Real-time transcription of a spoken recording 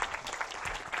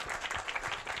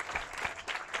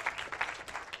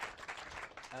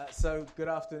So, good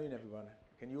afternoon, everyone.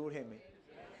 Can you all hear me?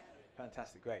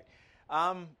 Fantastic, great.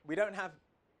 We don't have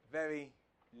very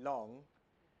long,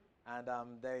 and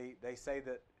they say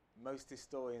that most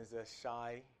historians are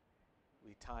shy,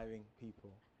 retiring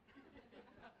people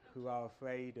who are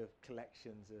afraid of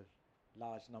collections of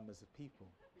large numbers of people.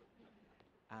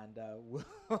 And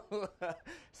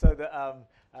so that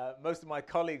most of my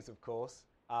colleagues, of course,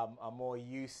 are more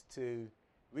used to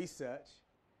research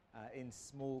in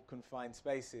small, confined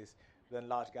spaces than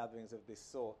large gatherings of this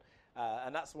sort.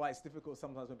 And that's why it's difficult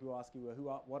sometimes when people ask you,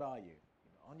 well, what are you?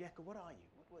 Onyeka, what are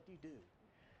you? What do you do?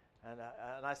 And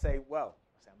I say,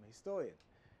 I'm a historian.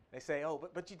 They say,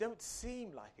 but you don't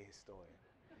seem like a historian.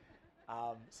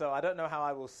 So I don't know how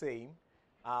I will seem,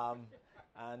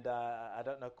 and I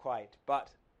don't know quite,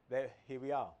 but here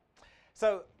we are.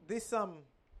 So this,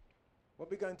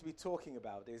 what we're going to be talking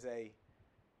about is a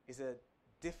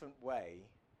different way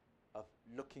of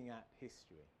looking at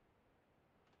history.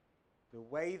 The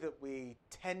way that we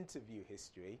tend to view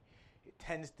history, it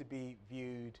tends to be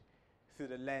viewed through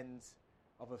the lens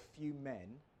of a few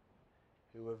men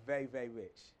who were very, very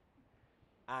rich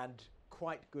and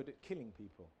quite good at killing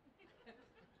people.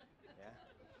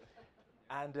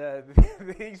 Yeah? And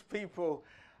these people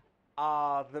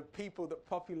are the people that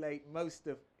populate most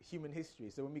of human history.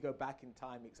 So when we go back in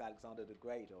time, it's Alexander the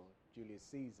Great or Julius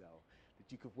Caesar or the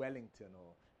Duke of Wellington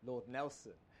or Lord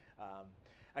Nelson.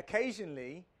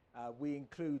 Occasionally, we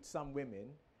include some women,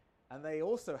 and they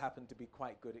also happen to be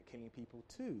quite good at killing people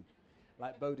too,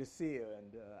 like Boadicea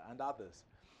and others.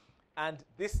 And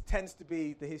this tends to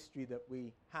be the history that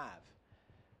we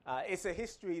have. It's a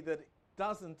history that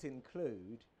doesn't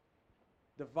include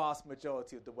the vast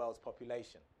majority of the world's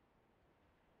population.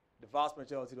 The vast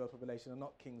majority of the world's population are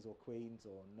not kings or queens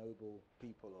or noble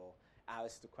people or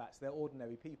aristocrats. They're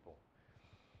ordinary people.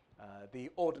 The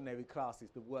ordinary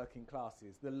classes, the working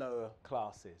classes, the lower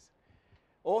classes.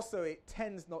 Also, it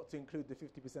tends not to include the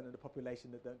 50% of the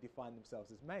population that don't define themselves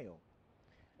as male,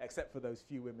 except for those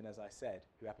few women, as I said,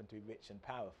 who happen to be rich and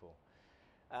powerful.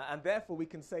 And therefore, we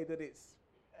can say that it's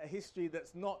a history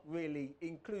that's not really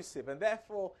inclusive, and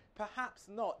therefore, perhaps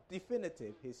not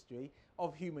definitive history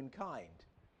of humankind.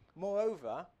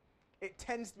 Moreover, it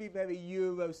tends to be very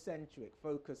Eurocentric,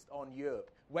 focused on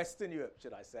Europe, Western Europe,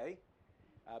 should I say,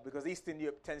 because Eastern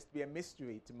Europe tends to be a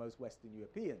mystery to most Western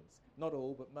Europeans. Not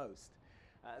all, but most.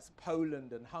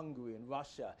 Poland and Hungary and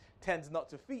Russia tends not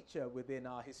to feature within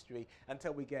our history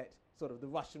until we get sort of the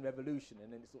Russian Revolution,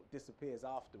 and then it sort of disappears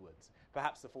afterwards.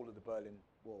 Perhaps the fall of the Berlin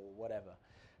Wall or whatever.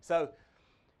 So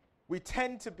we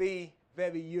tend to be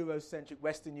very Eurocentric,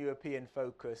 Western European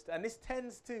focused, and this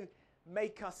tends to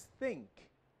make us think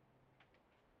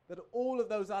that all of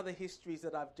those other histories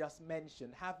that I've just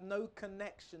mentioned have no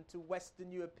connection to Western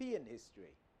European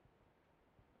history.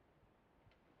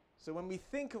 So when we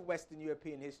think of Western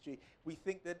European history, we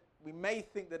may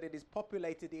think that it is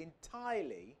populated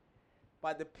entirely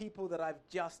by the people that I've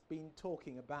just been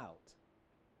talking about,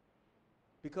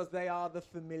 because they are the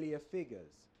familiar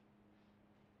figures.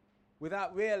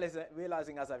 Without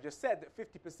realizing, as I've just said, that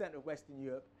 50% of Western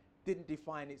Europe didn't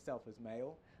define itself as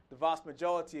male. The vast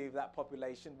majority of that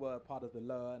population were part of the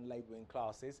lower and labouring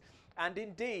classes. And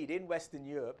indeed, in Western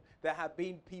Europe, there have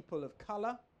been people of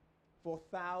colour for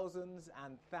thousands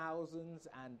and thousands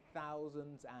and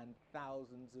thousands and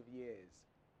thousands of years.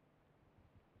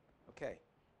 Okay.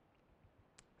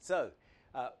 So,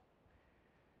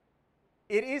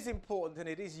 it is important and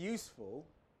it is useful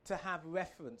to have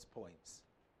reference points.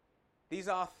 These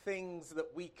are things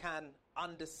that we can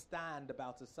understand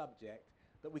about a subject,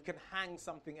 that we can hang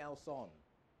something else on.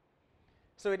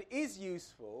 So it is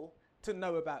useful to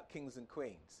know about kings and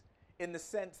queens, in the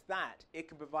sense that it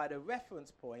can provide a reference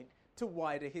point to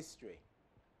wider history.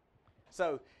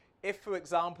 So if, for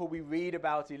example, we read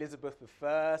about Elizabeth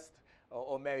I,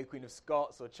 or Mary Queen of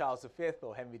Scots, or Charles V,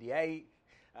 or Henry VIII,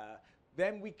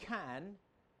 then we can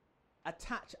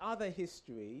attach other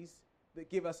histories that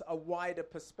give us a wider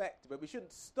perspective, but we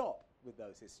shouldn't stop with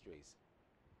those histories.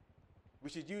 We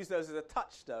should use those as a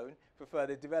touchstone for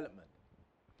further development.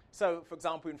 So, for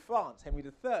example, in France, Henry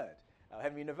III,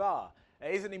 Henry Navarre,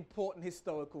 is an important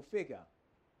historical figure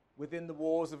within the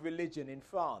wars of religion in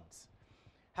France.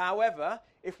 However,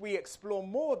 if we explore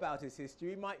more about his history,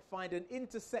 we might find an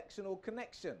intersectional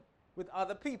connection with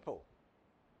other people.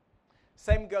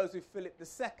 Same goes with Philip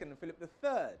II and Philip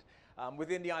III,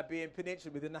 within the Iberian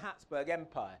Peninsula, within the Habsburg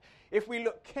Empire. If we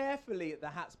look carefully at the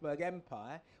Habsburg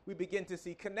Empire, we begin to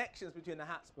see connections between the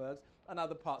Habsburgs and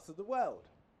other parts of the world.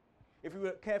 If we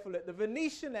look carefully at the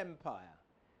Venetian Empire,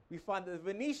 we find that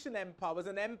the Venetian Empire was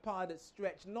an empire that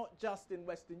stretched not just in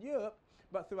Western Europe,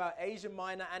 but throughout Asia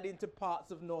Minor and into parts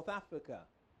of North Africa.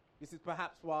 This is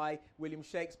perhaps why William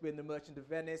Shakespeare in The Merchant of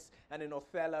Venice and in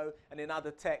Othello and in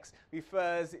other texts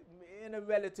refers in a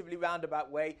relatively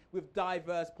roundabout way with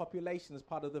diverse populations,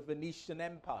 part of the Venetian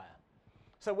Empire.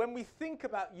 So when we think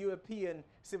about European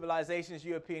civilizations,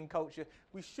 European culture,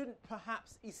 we shouldn't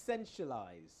perhaps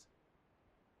essentialize,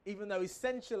 even though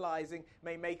essentializing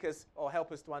may make us or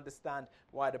help us to understand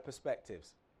wider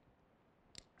perspectives.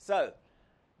 So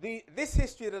this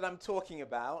history that I'm talking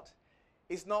about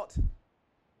is not,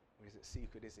 or is it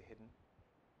secret, is it hidden?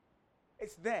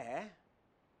 It's there.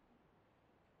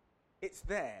 It's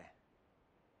there.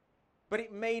 But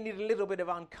it may need a little bit of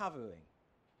uncovering.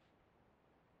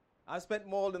 I've spent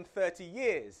more than 30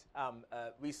 years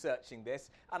researching this,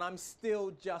 and I'm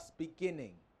still just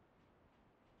beginning.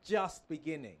 Just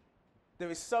beginning. There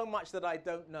is so much that I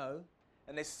don't know,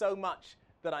 and there's so much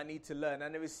that I need to learn,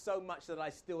 and there is so much that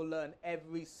I still learn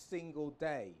every single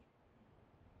day.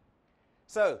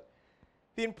 So,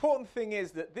 the important thing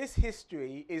is that this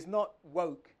history is not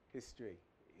woke history.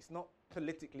 It's not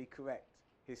politically correct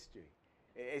history.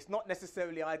 It's not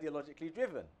necessarily ideologically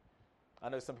driven. I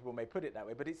know some people may put it that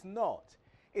way, but it's not.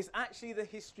 It's actually the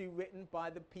history written by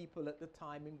the people at the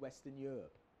time in Western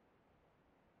Europe.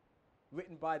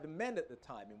 Written by the men at the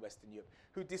time in Western Europe,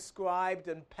 who described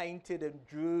and painted and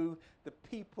drew the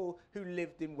people who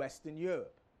lived in Western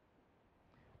Europe.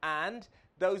 And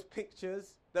those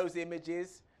pictures, those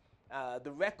images,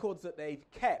 the records that they've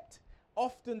kept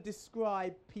often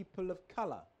describe people of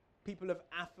color, people of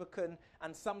African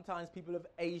and sometimes people of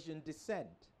Asian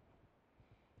descent.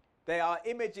 They are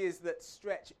images that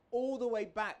stretch all the way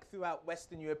back throughout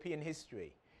Western European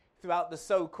history, throughout the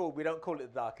so-called, we don't call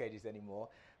it the Dark Ages anymore,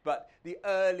 but the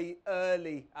early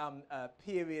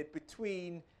period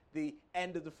between the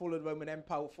end of the fall of the Roman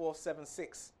Empire,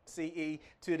 476 CE,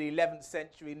 to the 11th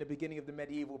century, in the beginning of the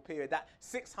medieval period. That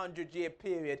 600-year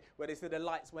period where they said the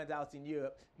lights went out in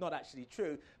Europe, not actually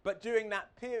true. But during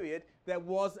that period, there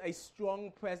was a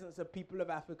strong presence of people of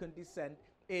African descent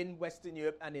in Western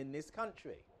Europe and in this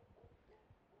country.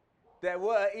 There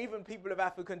were even people of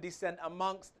African descent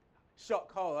amongst,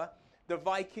 shock horror, the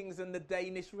Vikings and the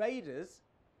Danish raiders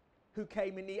who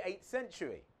came in the 8th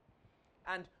century.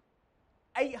 And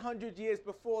 800 years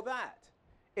before that,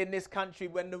 in this country,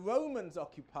 when the Romans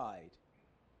occupied,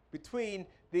 between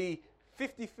the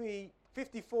 54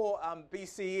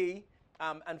 BCE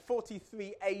and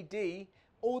 43 AD,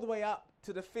 all the way up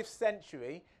to the 5th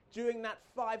century, during that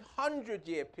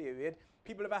 500-year period,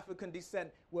 people of African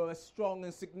descent were a strong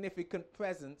and significant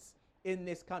presence in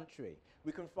this country.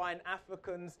 We can find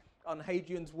Africans on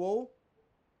Hadrian's Wall,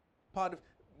 part of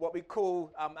what we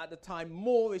call, at the time,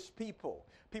 Moorish people.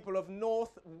 People of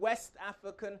North, West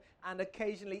African, and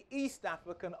occasionally East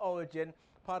African origin,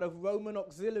 part of Roman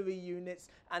auxiliary units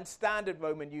and standard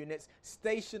Roman units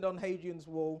stationed on Hadrian's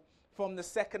Wall from the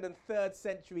 2nd and 3rd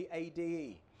century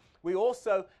AD. We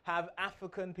also have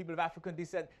people of African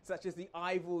descent, such as the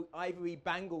Ivory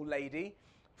Bangle lady,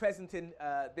 present in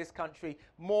this country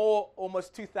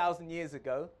almost 2,000 years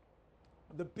ago.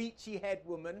 The Beachy Head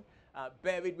woman,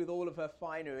 buried with all of her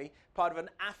finery, part of an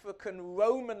African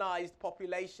Romanized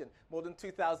population, more than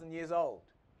 2,000 years old.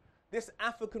 This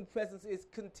African presence is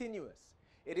continuous.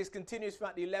 It is continuous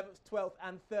throughout the 11th, 12th,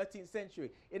 and 13th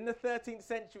century. In the 13th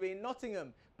century in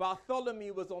Nottingham,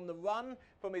 Bartholomew was on the run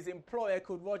from his employer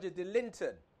called Roger de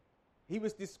Linton. He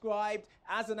was described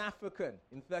as an African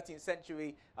in 13th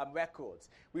century records.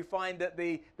 We find that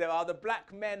there are the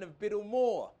black men of Biddle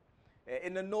Moor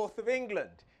in the north of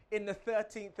England in the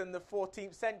 13th and the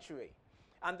 14th century.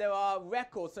 And there are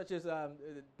records such as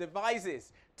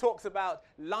Devizes talks about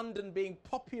London being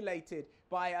populated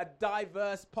by a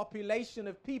diverse population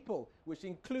of people, which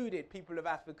included people of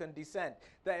African descent.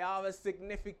 They are a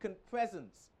significant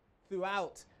presence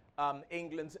throughout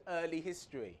England's early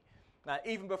history,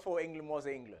 even before England was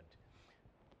England.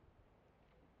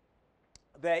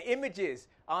 Their images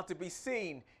are to be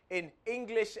seen in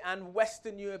English and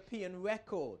Western European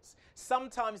records.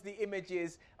 Sometimes the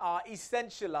images are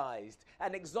essentialized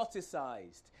and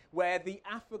exoticized, where the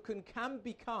African can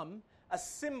become a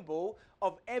symbol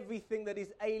of everything that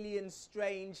is alien,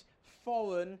 strange,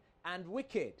 foreign, and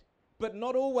wicked, but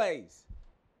not always.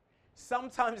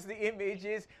 Sometimes the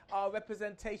images are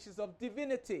representations of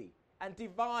divinity and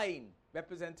divine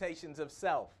representations of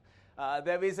self.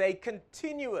 There is a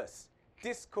continuous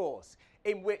discourse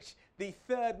in which the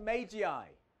third Magi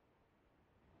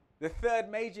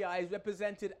is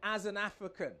represented as an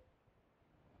African.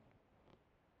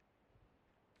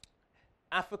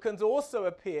 Africans also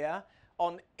appear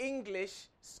on English,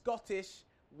 Scottish,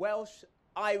 Welsh,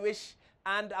 Irish,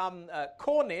 and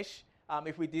Cornish,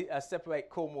 if we separate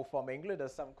Cornwall from England,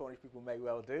 as some Cornish people may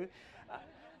well do,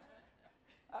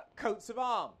 coats of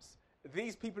arms.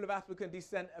 These people of African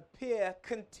descent appear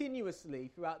continuously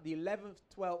throughout the 11th,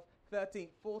 12th, 13th,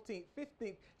 14th,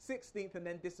 15th, 16th, and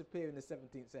then disappear in the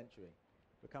 17th century.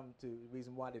 We'll come to the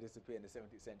reason why they disappear in the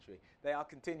 17th century. They are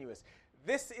continuous.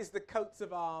 This is the coats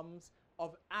of arms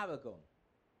of Aragon,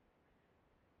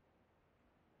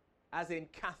 as in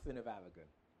Catherine of Aragon.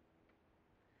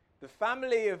 The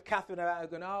family of Catherine of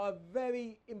Aragon are a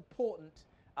very important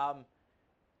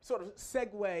sort of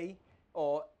segue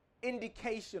or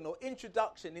indication or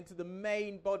introduction into the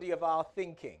main body of our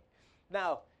thinking.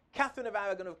 Now, Catherine of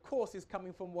Aragon, of course, is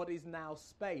coming from what is now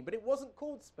Spain, but it wasn't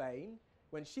called Spain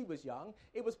when she was young.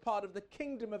 It was part of the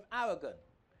Kingdom of Aragon.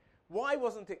 Why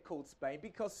wasn't it called Spain?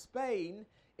 Because Spain,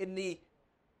 in the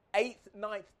 8th,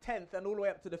 9th, 10th, and all the way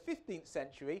up to the 15th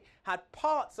century, had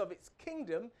parts of its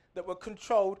kingdom that were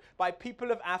controlled by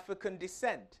people of African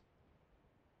descent.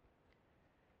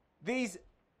 These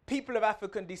people of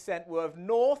African descent were of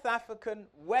North African,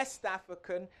 West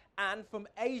African, and from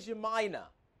Asia Minor,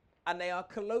 and they are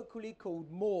colloquially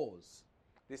called Moors.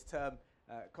 This term,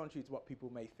 contrary to what people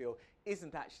may feel,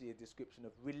 isn't actually a description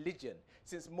of religion,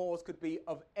 since Moors could be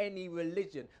of any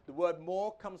religion. The word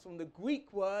Moor comes from the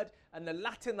Greek word and the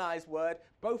Latinized word,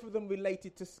 both of them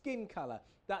related to skin color.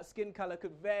 That skin color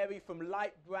could vary from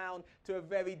light brown to a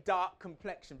very dark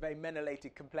complexion, very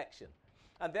melanistic complexion.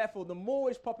 And therefore, the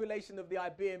Moorish population of the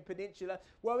Iberian Peninsula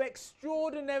were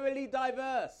extraordinarily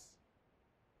diverse.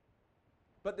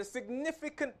 But the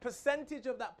significant percentage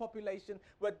of that population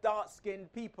were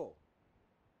dark-skinned people.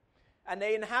 And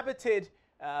they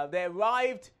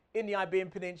arrived in the Iberian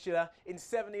Peninsula in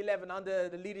 711 under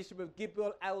the leadership of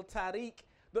Gibril al-Tariq.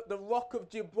 That the Rock of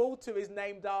Gibraltar is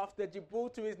named after.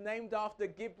 Gibraltar is named after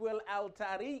Gibril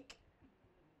al-Tariq.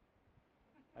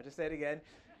 I'll just say it again.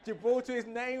 Gibraltar is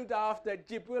named after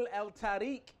Gibril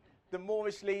al-Tariq, the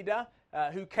Moorish leader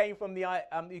who came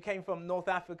from North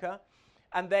Africa,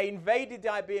 and they invaded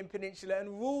the Iberian Peninsula and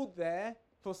ruled there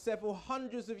for several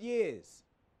hundreds of years.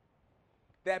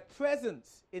 Their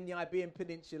presence in the Iberian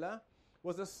Peninsula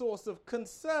was a source of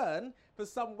concern for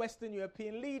some Western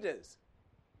European leaders.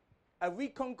 A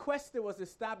reconquista was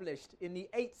established in the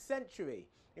 8th century,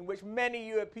 in which many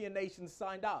European nations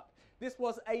signed up. This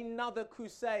was another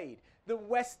crusade, the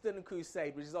Western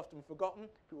Crusade, which is often forgotten.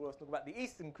 People always talk about the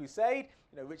Eastern Crusade,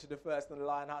 Richard I and the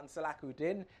Lionheart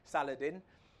and Saladin.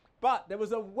 But there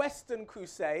was a Western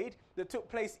Crusade that took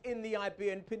place in the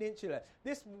Iberian Peninsula.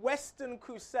 This Western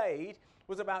Crusade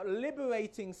was about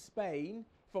liberating Spain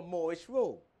from Moorish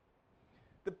rule.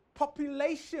 The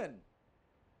population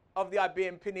of the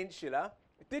Iberian Peninsula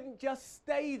didn't just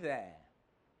stay there.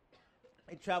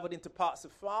 They traveled into parts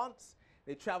of France.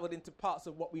 They traveled into parts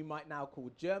of what we might now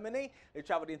call Germany. They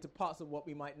traveled into parts of what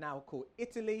we might now call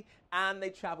Italy. And they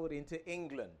traveled into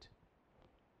England.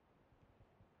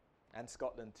 And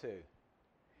Scotland too.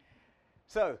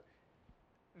 So,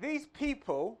 these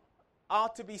people are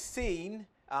to be seen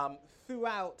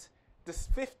throughout the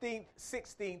 15th,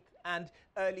 16th, and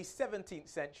early 17th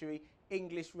century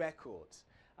English records.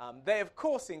 They, of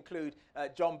course, include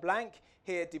John Blank,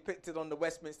 here depicted on the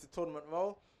Westminster Tournament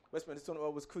Roll. Westminster Tournament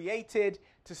Roll was created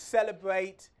to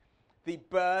celebrate the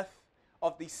birth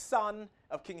of the son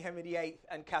of King Henry VIII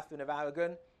and Catherine of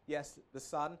Aragon. Yes, the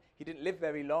son. He didn't live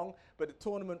very long, but the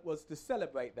tournament was to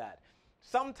celebrate that.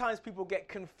 Sometimes people get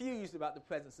confused about the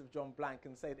presence of John Blank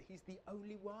and say that he's the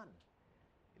only one.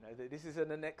 That this is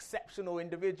an exceptional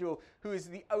individual who is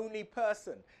the only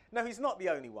person. No, he's not the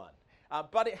only one.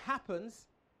 But it happens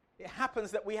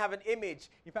that we have an image.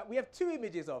 In fact, we have two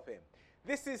images of him.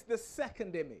 This is the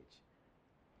second image.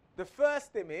 The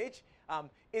first image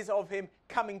is of him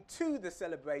coming to the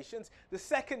celebrations. The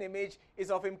second image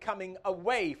is of him coming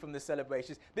away from the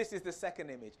celebrations. This is the second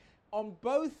image. On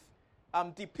both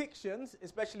depictions,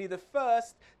 especially the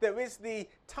first, there is the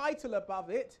title above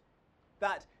it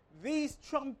that these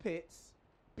trumpets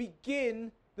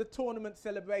begin the tournament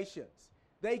celebrations.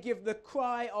 They give the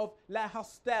cry of La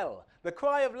Hostel. The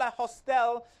cry of La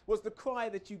Hostel was the cry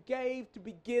that you gave to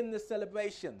begin the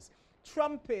celebrations.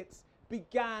 Trumpets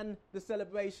began the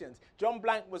celebrations. John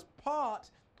Blank was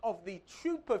part of the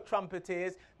troop of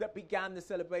trumpeters that began the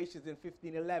celebrations in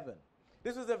 1511.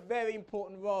 This was a very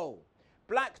important role.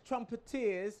 Black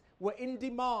trumpeters were in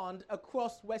demand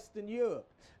across Western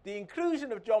Europe. The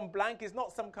inclusion of John Blank is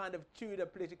not some kind of Tudor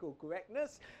political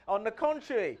correctness. On the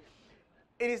contrary,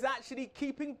 it is actually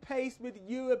keeping pace with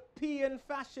European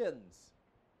fashions.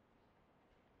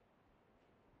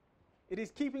 It is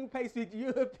keeping pace with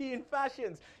European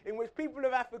fashions, in which people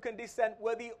of African descent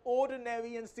were the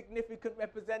ordinary and significant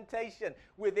representation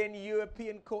within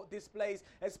European court displays,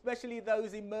 especially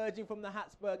those emerging from the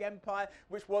Habsburg Empire,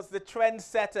 which was the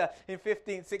trendsetter in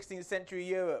 15th, 16th century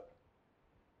Europe.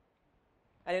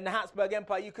 And in the Habsburg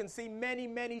Empire, you can see many,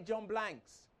 many John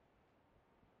Blancs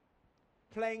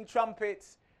playing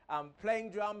trumpets,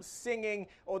 playing drums, singing,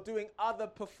 or doing other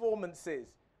performances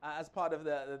as part of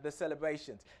the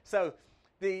celebrations. So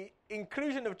the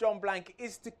inclusion of John Blanc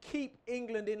is to keep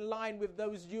England in line with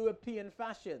those European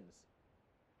fashions.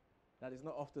 That is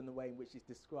not often the way in which it's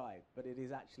described, but it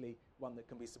is actually one that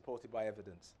can be supported by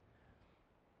evidence.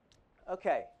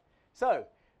 Okay, so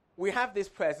we have this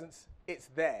presence, it's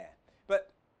there.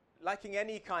 But like in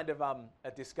any kind of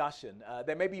a discussion,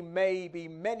 there may be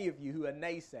many of you who are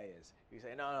naysayers. You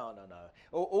say, no.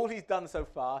 All he's done so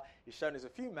far is shown us a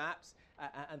few maps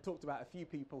and talked about a few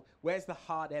people. Where's the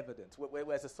hard evidence?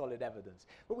 Where's the solid evidence?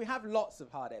 But we have lots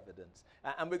of hard evidence,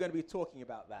 and we're going to be talking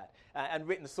about that. And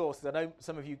written sources, I know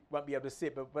some of you won't be able to see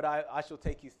it, but I shall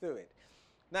take you through it.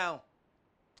 Now,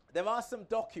 there are some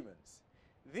documents.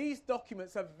 These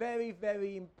documents are very,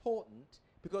 very important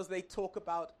because they talk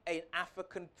about an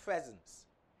African presence.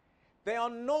 They are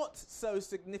not so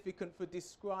significant for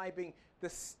describing the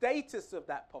status of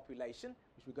that population,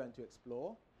 which we're going to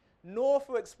explore, nor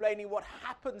for explaining what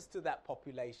happens to that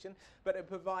population, but they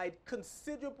provide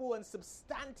considerable and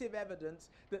substantive evidence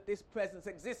that this presence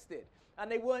existed. And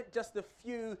they weren't just a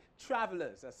few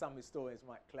travellers, as some historians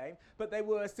might claim, but they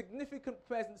were a significant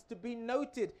presence to be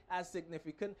noted as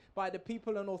significant by the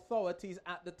people and authorities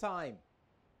at the time.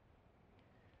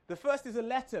 The first is a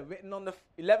letter written on the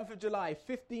 11th of July,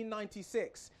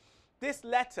 1596. This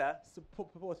letter,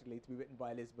 purportedly to be written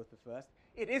by Elizabeth I,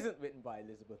 it isn't written by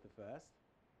Elizabeth I.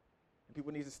 And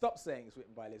people need to stop saying it's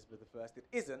written by Elizabeth I. It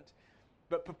isn't,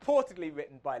 but purportedly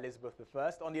written by Elizabeth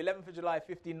I on the 11th of July,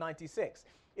 1596.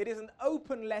 It is an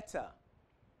open letter.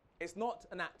 It's not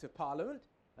an act of Parliament,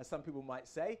 as some people might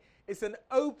say. It's an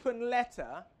open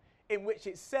letter in which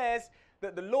it says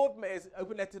that the Lord Mayors,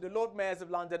 open letter to the Lord Mayors of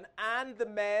London and the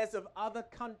mayors of other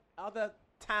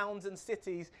towns and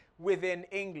cities within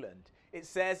England. It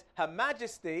says, Her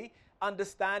Majesty,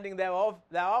 understanding there are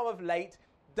of late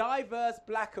diverse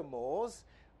blackamoors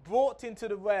brought into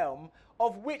the realm,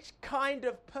 of which kind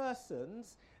of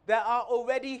persons there are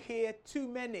already here too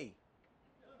many.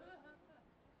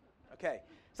 Okay,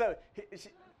 so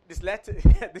this letter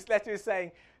is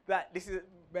saying that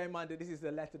bear in mind that this is a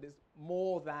letter that's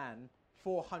more than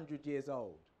 400 years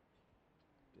old.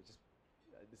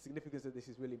 The significance of this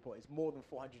is really important. It's more than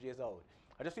 400 years old.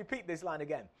 I'll just repeat this line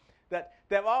again. That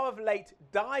there are of late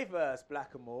diverse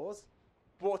blackamoors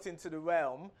brought into the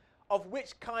realm, of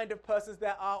which kind of persons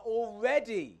there are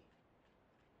already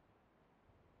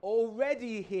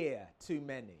here too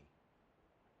many.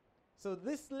 So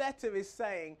this letter is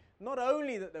saying not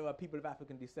only that there are people of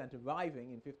African descent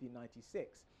arriving in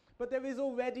 1596, but there is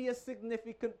already a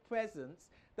significant presence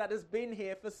that has been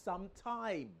here for some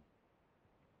time.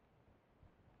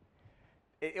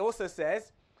 It also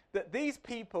says that these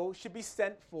people should be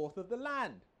sent forth of the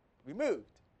land,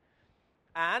 removed.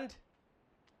 And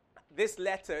this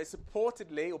letter is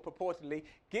purportedly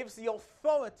gives the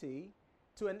authority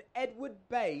to an Edward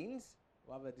Baines,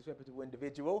 rather a disreputable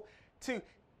individual, to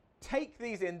take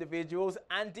these individuals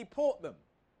and deport them.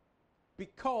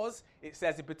 Because it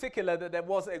says in particular that there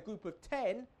was a group of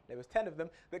 10, there was 10 of them,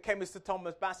 that came as Sir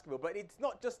Thomas Baskerville. But it's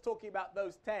not just talking about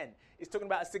those 10, it's talking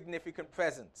about a significant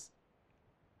presence.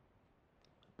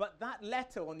 But that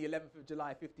letter on the 11th of July,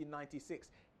 1596,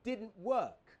 didn't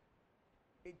work.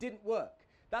 It didn't work.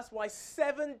 That's why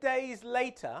 7 days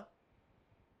later,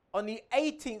 on the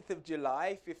 18th of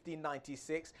July,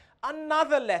 1596,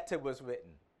 another letter was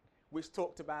written, which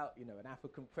talked about, an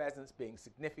African presence being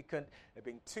significant, there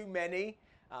being too many,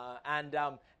 and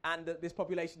that this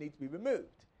population needs to be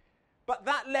removed. But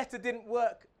that letter didn't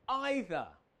work either.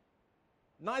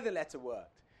 Neither letter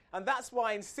worked. And that's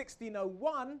why in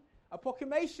 1601, a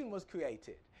proclamation was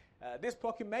created. This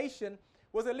proclamation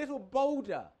was a little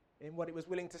bolder in what it was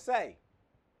willing to say.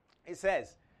 It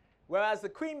says, whereas the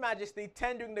Queen Majesty,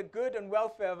 tendering the good and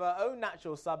welfare of her own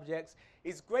natural subjects,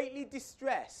 is greatly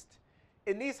distressed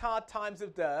in these hard times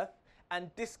of dearth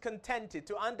and discontented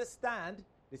to understand,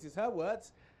 this is her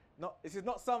words, this is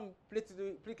not some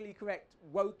politically correct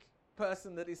woke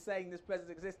person that is saying this presence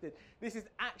existed. This is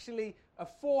actually a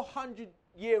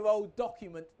 400-year-old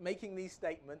document making these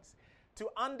statements to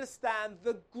understand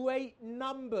the great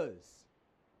numbers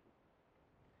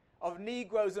of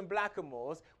Negroes and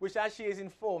blackamoors, which, as she is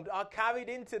informed, are carried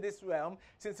into this realm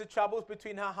since the troubles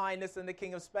between Her Highness and the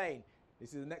King of Spain.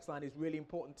 this is the next line is really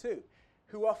important too,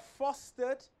 who are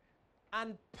fostered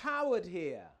and powered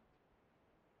here.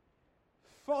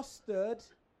 Fostered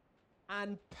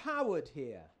and powered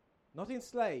here, not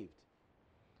enslaved.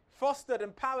 Fostered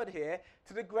and powered here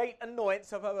to the great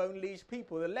annoyance of our own liege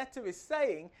people. The letter is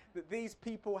saying that these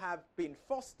people have been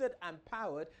fostered and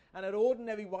powered, and that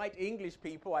ordinary white English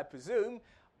people, I presume,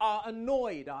 are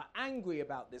annoyed, are angry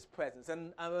about this presence,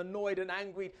 and are annoyed and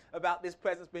angry about this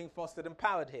presence being fostered and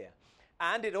powered here.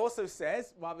 And it also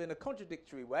says, rather in a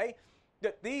contradictory way,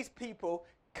 that these people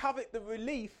covet the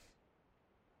relief,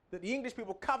 that the English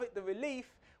people covet the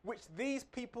relief which these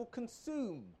people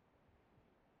consume.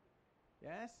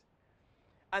 Yes?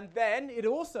 And then it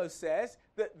also says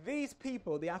that these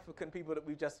people, the African people that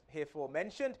we've just herefore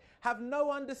mentioned, have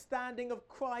no understanding of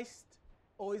Christ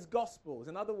or his gospels.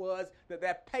 In other words, that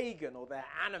they're pagan or they're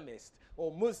animist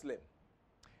or Muslim.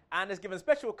 And has given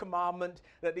special commandment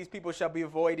that these people shall be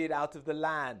avoided out of the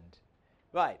land.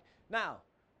 Right. Now,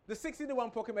 the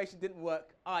 1601 proclamation didn't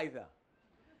work either.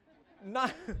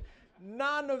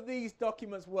 None of these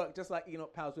documents worked, just like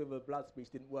Enoch Powell's River of Blood speech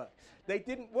didn't work. They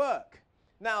didn't work.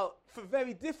 Now, for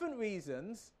very different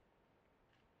reasons,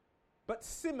 but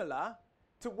similar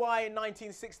to why in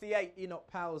 1968 Enoch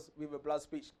Powell's River of Blood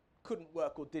speech couldn't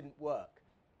work or didn't work.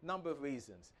 Number of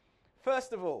reasons.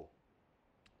 First of all,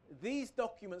 these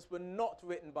documents were not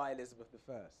written by Elizabeth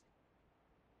I.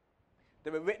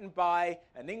 They were written by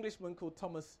an Englishman called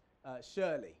Thomas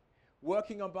Shirley,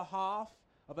 working on behalf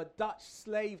of a Dutch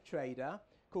slave trader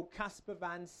called Caspar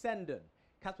van Senden.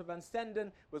 Caspar van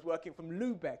Senden was working from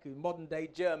Lübeck in modern-day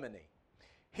Germany.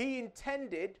 He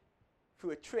intended,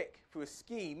 through a trick, through a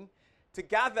scheme, to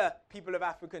gather people of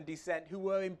African descent who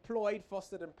were employed,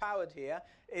 fostered and powered here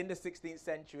in the 16th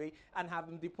century and have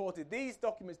them deported. These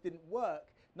documents didn't work,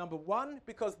 number one,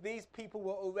 because these people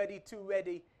were already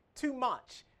too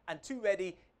much and too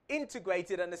ready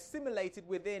integrated and assimilated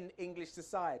within English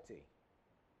society.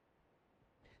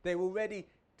 They were already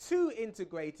too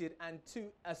integrated and too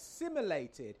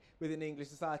assimilated within English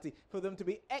society for them to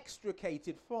be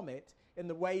extricated from it in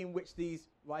the way in which these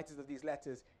writers of these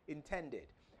letters intended.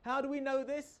 How do we know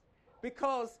this?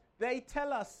 Because they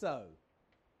tell us so.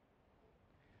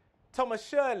 Thomas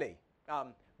Shirley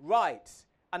writes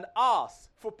and asks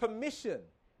for permission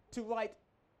to write,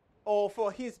 or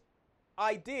for his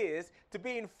ideas to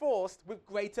be enforced with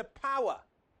greater power.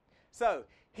 So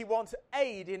he wants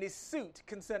aid in his suit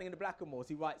concerning the blackamoors,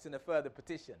 he writes in a further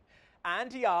petition.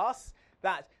 And he asks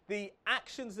that the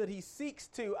actions that he seeks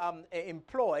to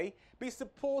employ be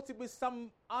supported with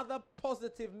some other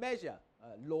positive measure,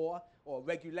 law or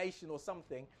regulation or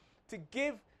something, to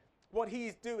give what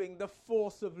he's doing the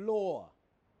force of law.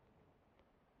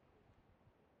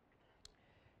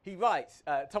 He writes,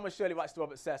 Thomas Shirley writes to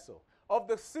Robert Cecil, of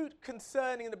the suit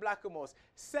concerning the blackamoors,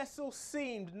 Cecil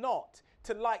seemed not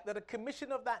to like that a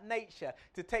commission of that nature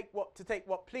to take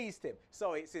what pleased him.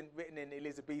 Sorry, it's written in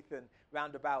Elizabethan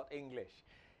roundabout English.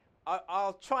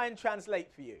 I'll try and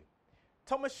translate for you.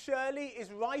 Thomas Shirley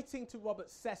is writing to Robert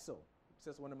Cecil.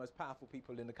 Cecil, one of the most powerful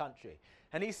people in the country.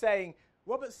 And he's saying,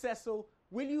 Robert Cecil,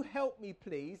 will you help me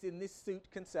please in this suit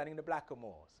concerning the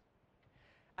blackamoors?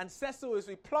 And Cecil is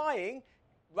replying,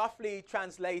 roughly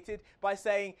translated, by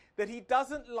saying that he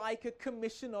doesn't like a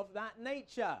commission of that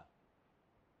nature.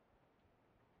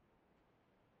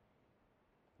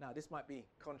 Now, this might be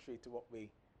contrary to what we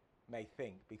may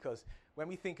think, because when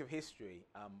we think of history,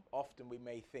 often we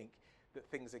may think that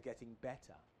things are getting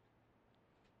better.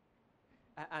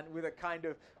 And with a kind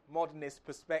of modernist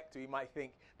perspective, we might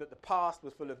think that the past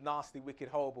was full of nasty, wicked,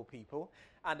 horrible people,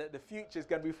 and that the future is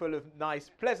going to be full of nice,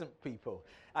 pleasant people,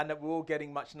 and that we're all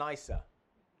getting much nicer.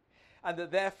 And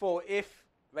that therefore, if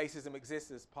racism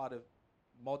exists as part of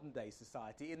modern-day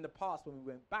society, in the past when we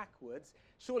went backwards,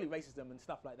 surely racism and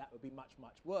stuff like that would be much,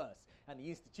 much worse. And the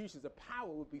institutions of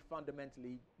power would be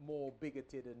fundamentally more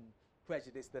bigoted and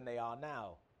prejudiced than they are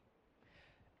now.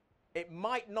 It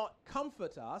might not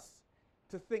comfort us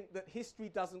to think that history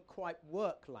doesn't quite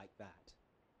work like that.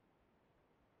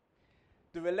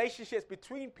 The relationships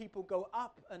between people go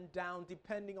up and down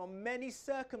depending on many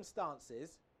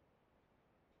circumstances,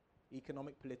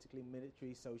 economic, political,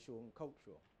 military, social and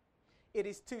cultural. It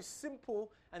is too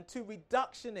simple and too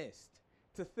reductionist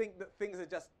to think that things are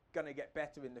just going to get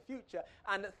better in the future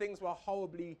and that things were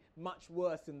horribly much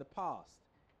worse in the past.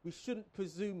 We shouldn't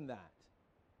presume that.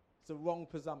 It's a wrong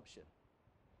presumption.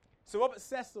 So Robert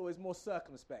Cecil is more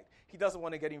circumspect. He doesn't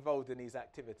want to get involved in these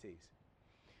activities.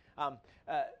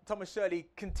 Thomas Shirley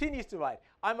continues to write,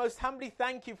 I most humbly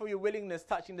thank you for your willingness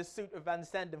touching the suit of Van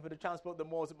Senden for to transport the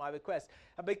Moors at my request.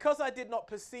 And because I did not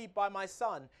perceive by my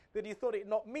son that he thought it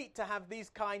not meet to have these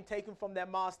kind taken from their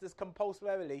masters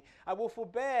compulsorily, I will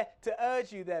forbear to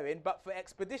urge you therein, but for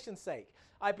expedition's sake.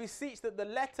 I beseech that the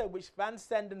letter which Van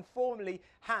Senden formerly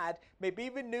had may be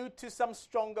renewed to some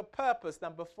stronger purpose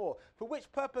than before, for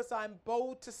which purpose I am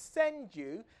bold to send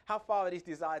you, how far it is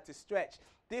desired to stretch,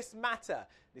 this matter,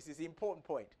 this is the important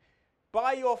point,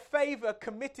 by your favour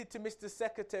committed to Mr.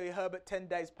 Secretary Herbert 10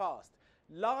 days past,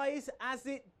 lies as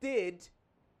it did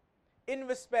in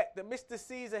respect that Mr.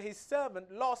 Caesar his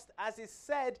servant lost, as is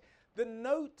said, the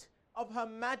note of Her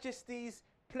Majesty's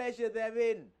pleasure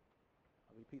therein.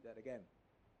 I'll repeat that again.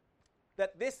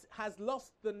 That this has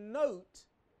lost the note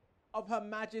of Her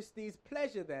Majesty's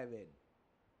pleasure therein.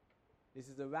 This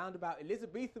is a roundabout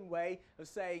Elizabethan way of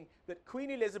saying that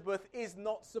Queen Elizabeth is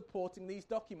not supporting these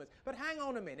documents. But hang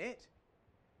on a minute.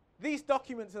 These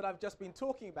documents that I've just been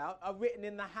talking about are written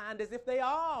in the hand as if they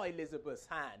are Elizabeth's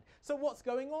hand. So what's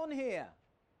going on here?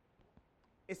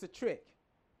 It's a trick.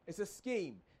 It's a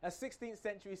scheme. A 16th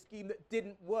century scheme that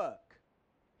didn't work.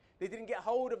 They didn't get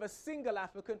hold of a single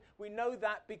African. We know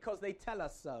that because they tell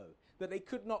us so. That they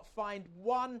could not find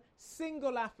one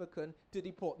single African to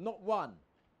deport. Not one.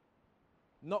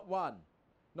 Not one.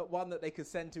 Not one that they could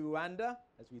send to Rwanda,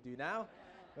 as we do now.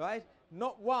 Right?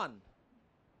 Not one.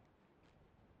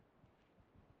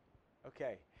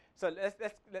 Okay, so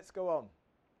let's go on.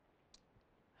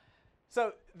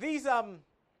 So these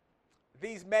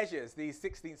measures, these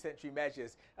 16th century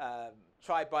measures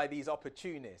tried by these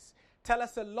opportunists, tell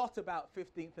us a lot about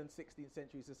 15th and 16th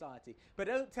century society, but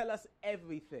don't tell us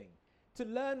everything. To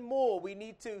learn more, we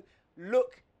need to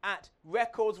look at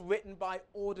records written by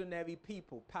ordinary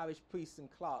people, parish priests and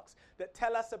clerks, that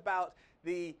tell us about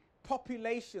the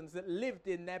populations that lived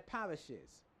in their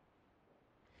parishes.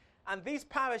 And these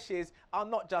parishes are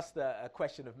not just a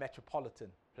question of metropolitan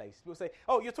place. People say,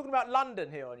 oh, you're talking about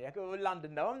London here, Onyeka. Oh,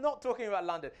 London. No, I'm not talking about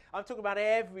London. I'm talking about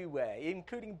everywhere,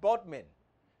 including Bodmin.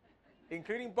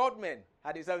 Including Bodmin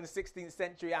had its own 16th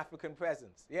century African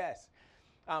presence. Yes.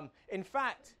 In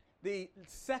fact, the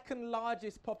second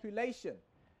largest population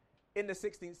in the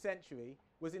 16th century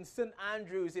was in St.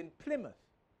 Andrews in Plymouth.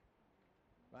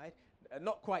 Right?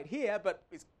 Not quite here, but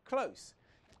it's close.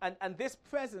 And this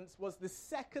presence was the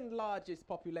second largest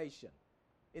population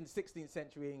in 16th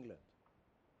century England.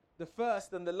 The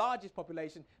first and the largest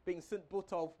population being St.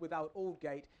 Botolph without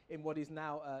Aldgate in what is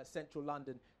now central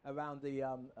London around the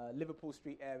Liverpool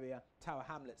Street area, Tower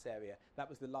Hamlets area. That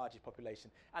was the largest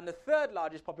population. And the third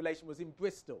largest population was in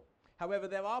Bristol. However,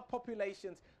 there are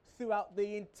populations throughout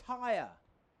the entire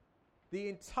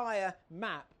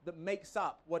map that makes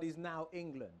up what is now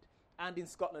England, and in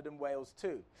Scotland and Wales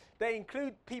too. They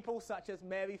include people such as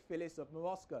Mary Phyllis of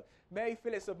Moroscow. Mary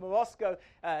Phyllis of Moroscow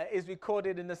is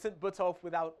recorded in the St. Botolph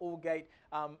without Aldgate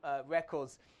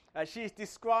records. She is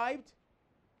described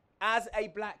as a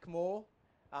Blackmore,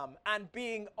 and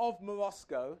being of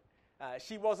Moroscow,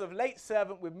 she was of late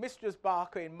servant with Mistress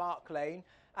Barker in Mark Lane,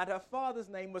 and her father's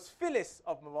name was Phyllis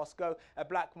of Moroscow, a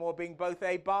Blackmore being both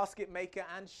a basket maker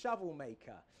and shovel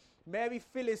maker. Mary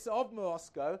Phyllis of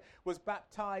Moroscow was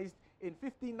baptized in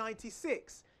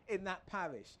 1596 in that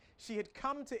parish. She had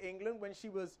come to England when she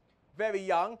was very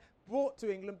young, brought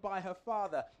to England by her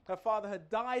father. Her father had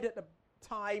died at the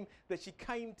time that she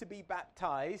came to be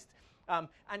baptized, and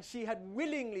she had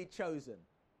willingly chosen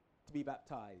to be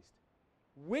baptized.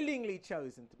 Willingly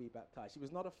chosen to be baptized. She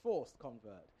was not a forced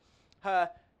convert.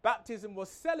 Her baptism was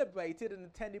celebrated and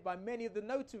attended by many of the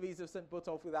notaries of St.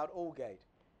 Botolph without Aldgate.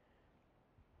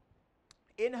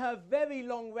 In her very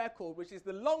long record, which is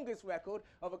the longest record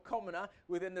of a commoner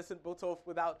within the St. Botolph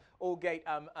without Aldgate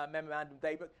Memorandum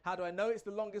Daybook. How do I know it's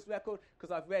the longest record?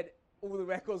 Because I've read all the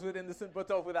records within the St.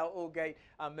 Botolph without Aldgate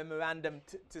Memorandum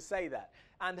to say that.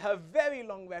 And her very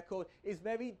long record is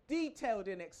very detailed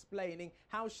in explaining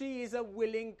how she is a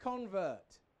willing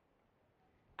convert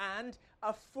and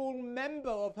a full member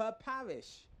of her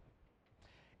parish.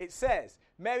 It says,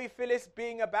 Mary Phyllis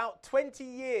being about 20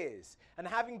 years and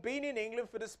having been in England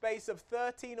for the space of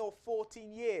 13 or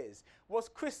 14 years, was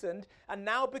christened and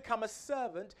now become a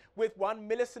servant with one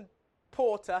Millicent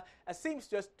Porter, a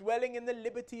seamstress dwelling in the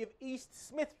liberty of East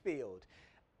Smithfield.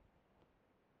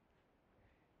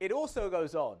 It also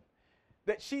goes on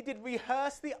that she did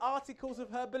rehearse the articles of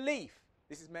her belief.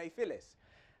 This is Mary Phyllis,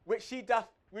 which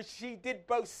she did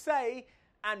both say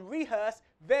and rehearse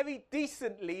very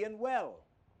decently and well.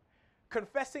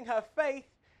 Confessing her faith,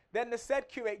 then the said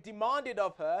curate demanded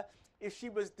of her if she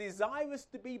was desirous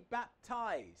to be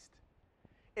baptized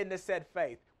in the said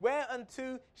faith,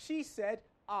 whereunto she said,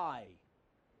 aye.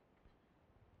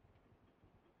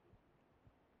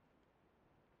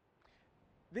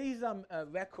 These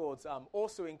records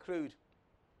also include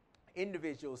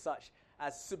individuals such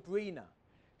as Sabrina.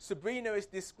 Sabrina is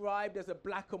described as a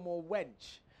blackamoor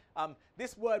wench.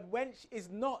 This word wench is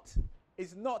not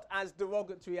as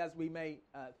derogatory as we may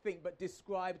think, but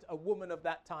described a woman of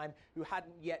that time who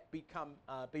hadn't yet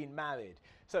been married.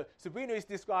 So Sabrina is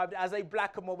described as a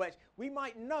blackamoor wench. We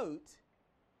might note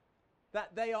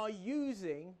that they are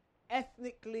using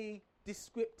ethnically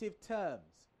descriptive terms.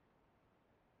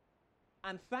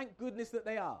 And thank goodness that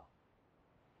they are.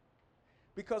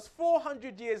 Because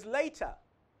 400 years later,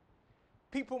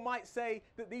 people might say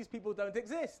that these people don't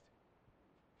exist.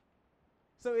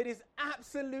 So it is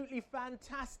absolutely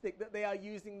fantastic that they are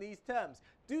using these terms.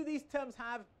 Do these terms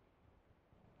have,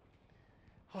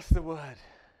 what's the word?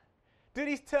 Do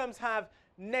these terms have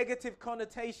negative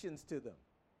connotations to them?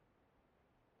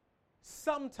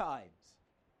 Sometimes,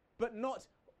 but not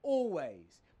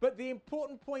always. But the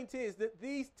important point is that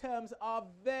these terms are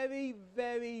very,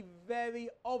 very, very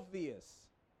obvious.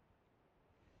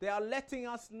 They are letting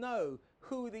us know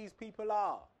who these people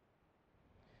are.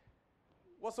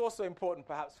 What's also important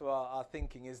perhaps for our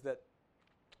thinking is that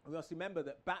we must remember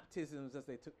that baptisms as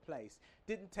they took place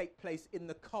didn't take place in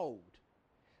the cold.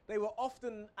 They were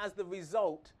often as the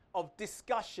result of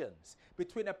discussions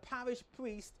between a parish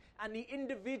priest and the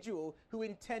individual who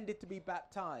intended to be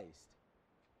baptized.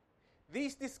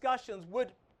 These discussions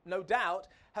would, no doubt,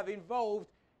 have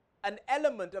involved an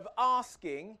element of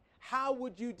asking, how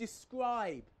would you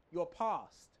describe your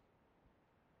past?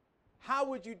 How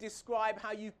would you describe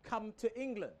how you come to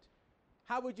England?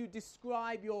 How would you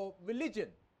describe your religion?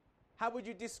 How would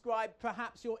you describe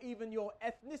perhaps even your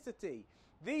ethnicity?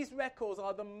 These records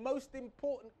are the most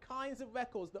important kinds of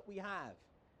records that we have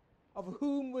of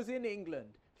whom was in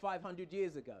England 500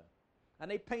 years ago. And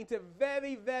they paint a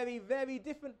very, very, very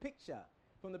different picture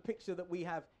from the picture that we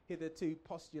have hitherto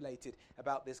postulated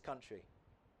about this country.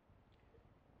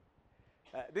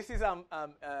 This is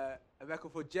a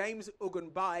record for James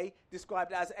Ugunbai,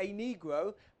 described as a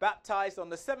Negro, baptized on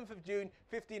the 7th of June,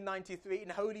 1593 in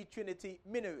Holy Trinity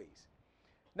Minories.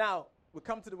 Now, we'll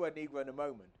come to the word Negro in a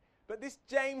moment, but this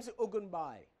James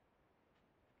Ugunbai,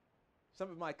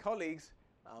 some of my colleagues,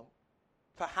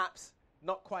 perhaps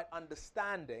not quite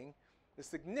understanding the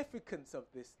significance of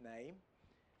this name,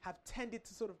 have tended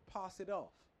to sort of pass it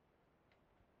off.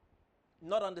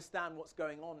 Not understand what's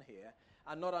going on here,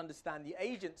 and not understand the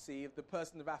agency of the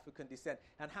person of African descent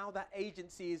and how that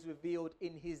agency is revealed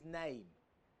in his name.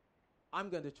 I'm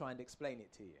going to try and explain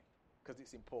it to you because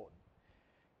it's important.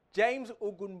 James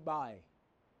Ugunbai.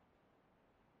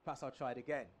 Perhaps I'll try it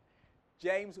again.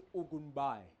 James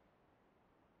Ugunbai.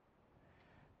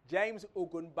 James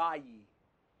Ugunbai.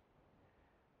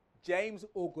 James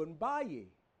Ugunbai.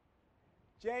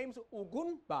 James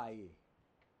Ugunbai.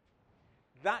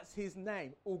 That's his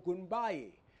name,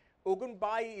 Ugunbai.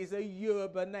 Ugunbai is a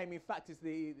Yoruba name. In fact, it's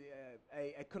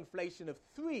a conflation of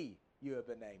 3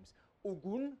 Yoruba names.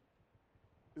 Ogun,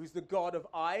 who's the god of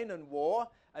iron and war,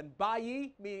 and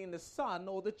Bayi, meaning the son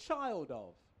or the child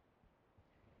of.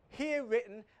 Here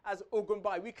written as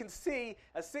Ugunbai, we can see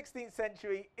a 16th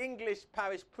century English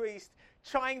parish priest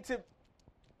trying to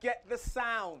get the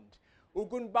sound.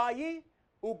 Ugunbai,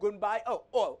 Ugunbai,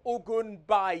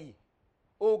 Ugunbai,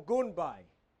 Ugunbai,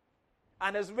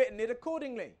 and has written it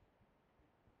accordingly.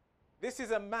 This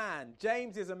is a man,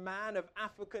 James is a man of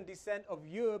African descent, of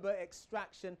Yoruba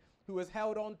extraction, who has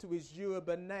held on to his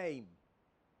Yoruba name.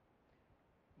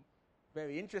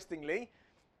 Very interestingly,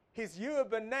 his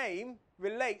Yoruba name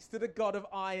relates to the god of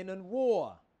iron and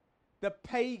war, the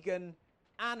pagan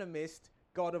animist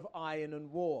god of iron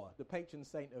and war, the patron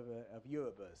saint of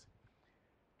Yorubas.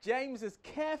 James has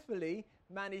carefully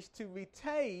managed to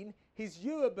retain his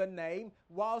Yoruba name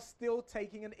while still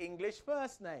taking an English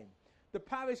first name. The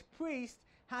parish priest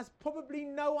has probably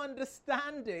no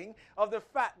understanding of the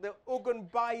fact that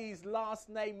Ugunbai's last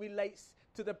name relates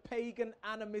to the pagan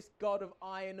animist god of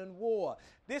iron and war.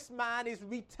 This man is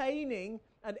retaining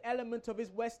an element of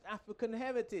his West African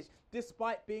heritage,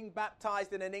 despite being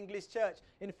baptized in an English church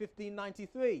in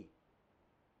 1593.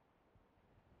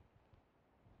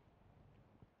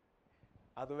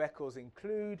 Other records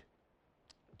include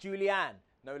Julianne,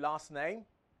 no last name.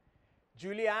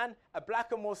 Julianne, a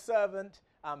blackamoor servant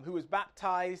who was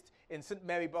baptized in St.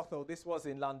 Mary Bothwell, this was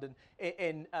in London,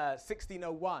 in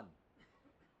 1601.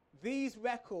 These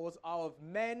records are of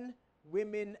men,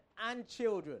 women, and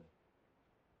children.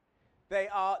 They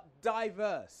are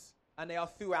diverse, and they are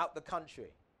throughout the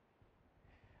country.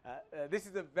 This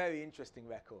is a very interesting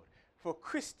record. For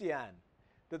Christiane,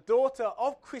 the daughter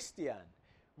of Christian,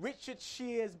 Richard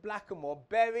Shears Blackamoor,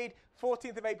 buried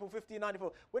 14th of April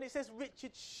 1594. When it says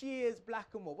Richard Shears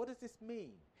Blackamoor, what does this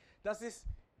mean? Does this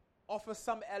offer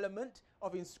some element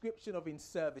of inscription of in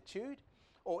servitude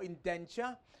or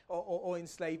indenture or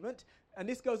enslavement? And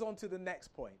this goes on to the next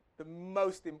point,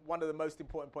 one of the most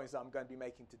important points that I'm going to be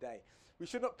making today. We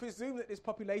should not presume that this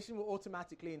population were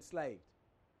automatically enslaved.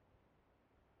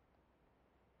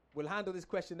 We'll handle this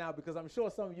question now because I'm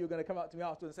sure some of you are going to come up to me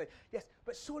after and say, yes,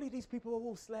 but surely these people are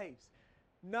all slaves.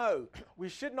 No, we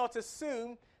should not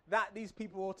assume that these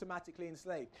people were automatically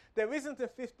enslaved. There isn't a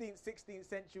 15th, 16th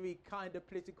century kind of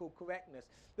political correctness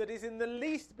that is in the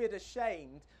least bit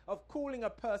ashamed of calling a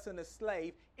person a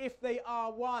slave if they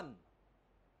are one.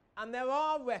 And there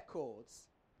are records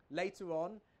later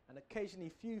on, and occasionally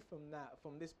few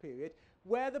from this period,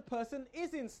 where the person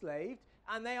is enslaved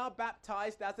and they are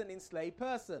baptized as an enslaved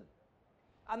person.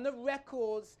 And the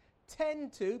records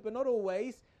tend to, but not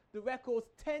always, the records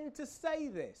tend to say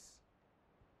this.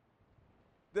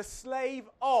 The slave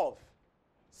of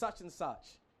such and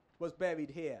such was buried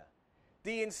here.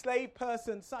 The enslaved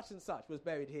person such and such was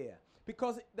buried here.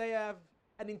 Because they have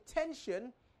an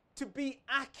intention to be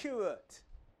accurate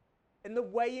in the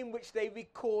way in which they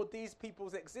record these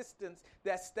people's existence,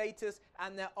 their status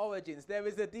and their origins. There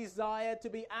is a desire to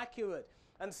be accurate.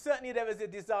 And certainly there is a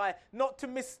desire not to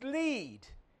mislead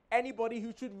anybody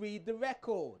who should read the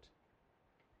record.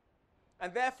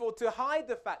 And therefore, to hide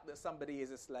the fact that somebody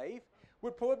is a slave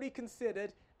would probably be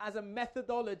considered as a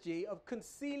methodology of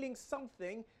concealing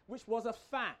something which was a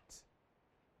fact.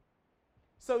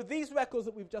 So these records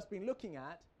that we've just been looking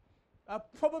at are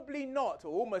probably not,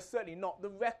 or almost certainly not, the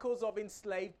records of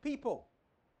enslaved people.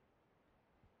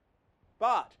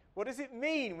 But what does it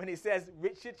mean when it says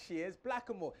Richard Shears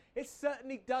Blackamoor? It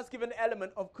certainly does give an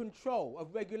element of control,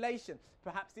 of regulation,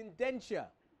 perhaps indenture,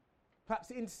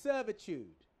 perhaps in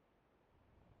servitude.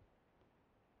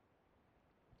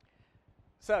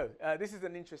 So this is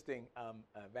an interesting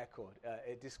record.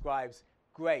 It describes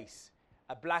Grace,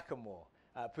 a blackamoor,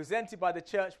 presented by the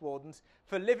church wardens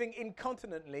for living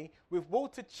incontinently with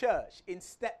Walter Church in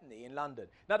Stepney in London.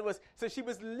 In other words, so she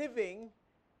was living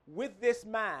with this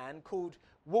man called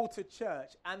Walter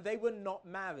Church, and they were not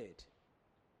married.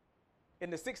 In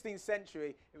the 16th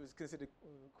century, it was considered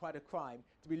quite a crime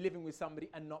to be living with somebody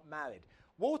and not married.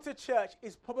 Walter Church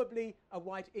is probably a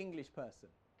white English person,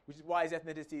 which is why his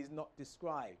ethnicity is not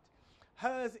described.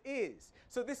 Hers is.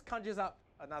 So this conjures up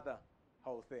another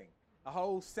whole thing, a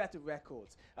whole set of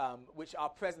records which are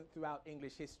present throughout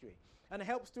English history, and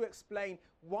helps to explain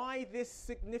why this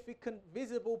significant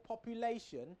visible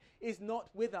population is not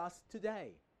with us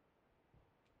today.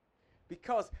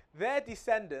 Because their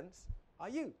descendants are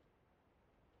you.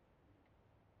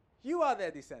 You are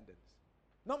their descendants,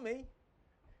 not me.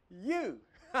 You,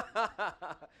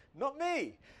 not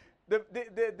me.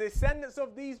 The descendants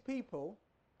of these people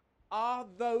are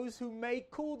those who may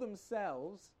call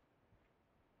themselves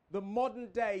the modern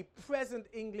day present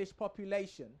English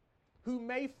population, who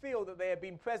may feel that they have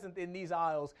been present in these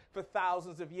isles for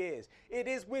thousands of years. It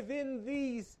is within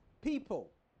these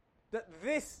people that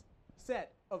this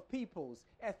set of people's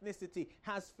ethnicity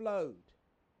has flowed.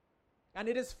 And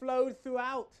it has flowed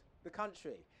throughout the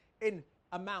country in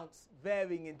amounts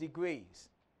varying in degrees.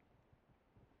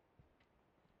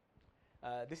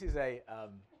 This is a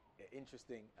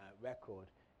interesting record.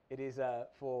 It is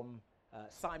from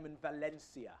Simon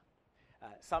Valencia.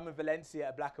 Simon Valencia,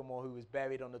 a blackamoor who was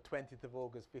buried on the 20th of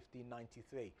August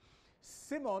 1593.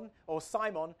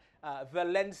 Simon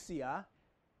Valencia,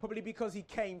 probably because he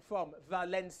came from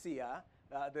Valencia,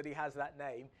 that he has that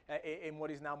name, in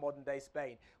what is now modern-day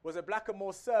Spain, was a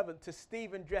blackamoor servant to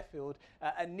Stephen Dreffield,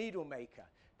 a needlemaker.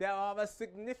 There are a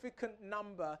significant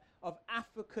number of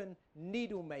African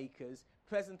needlemakers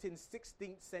present in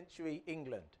 16th century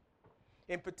England.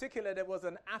 In particular, there was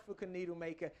an African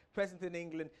needlemaker present in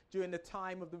England during the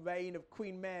time of the reign of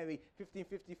Queen Mary,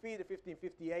 1553 to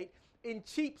 1558. In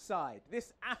Cheapside,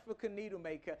 this African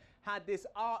needlemaker had this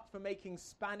art for making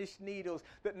Spanish needles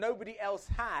that nobody else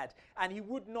had, and he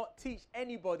would not teach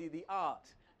anybody the art.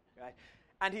 Right?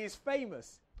 And he is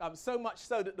famous, so much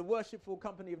so that the Worshipful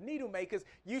Company of Needlemakers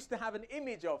used to have an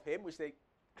image of him, which they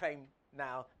claim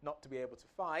now not to be able to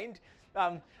find,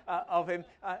 of him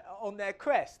on their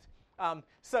crest.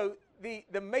 So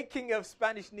the making of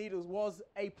Spanish needles was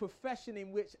a profession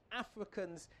in which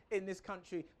Africans in this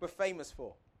country were famous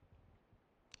for.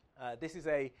 This is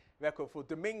a record for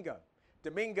Domingo.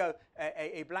 Domingo,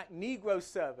 a black Negro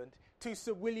servant to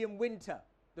Sir William Winter,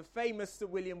 the famous Sir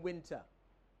William Winter.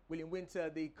 William Winter,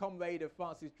 the comrade of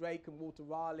Francis Drake and Walter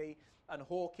Raleigh and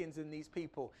Hawkins and these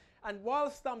people. And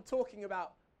whilst I'm talking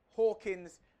about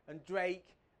Hawkins and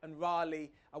Drake and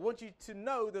Raleigh, I want you to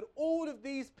know that all of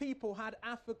these people had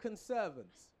African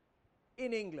servants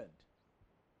in England.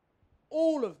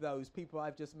 All of those people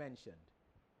I've just mentioned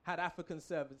had African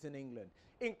servants in England,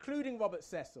 including Robert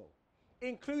Cecil,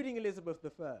 including Elizabeth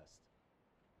I.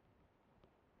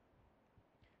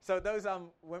 So those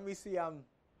when we see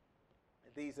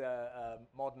these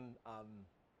modern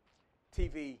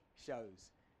TV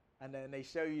shows, and then they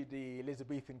show you the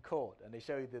Elizabethan court, and they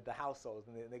show you the households,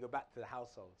 and they go back to the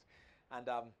households, and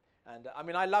I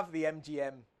mean, I love the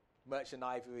MGM Merchant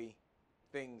Ivory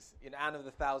things, in Anne of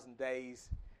the Thousand Days,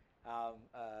 a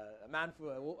Man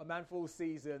for All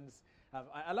Seasons.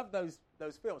 I love those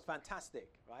films,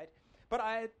 fantastic, right? But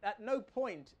at no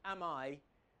point am I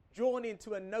drawn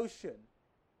into a notion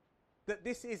that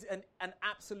this is an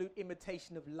absolute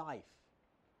imitation of life.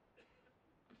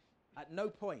 At no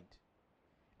point.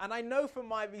 And I know from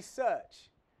my research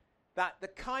that the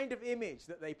kind of image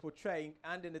that they portray,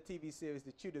 and in the TV series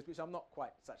The Tudors, which I'm not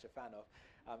quite such a fan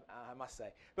of, I must say,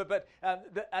 but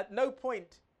at no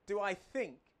point do I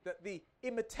think that the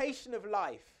imitation of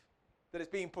life that is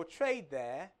being portrayed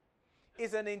there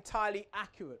is an entirely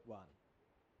accurate one.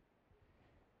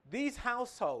 These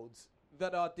households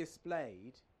that are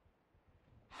displayed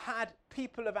had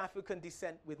people of African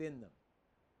descent within them.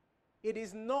 It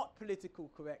is not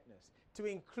political correctness to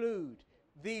include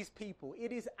these people.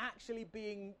 It is actually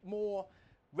being more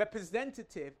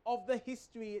representative of the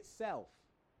history itself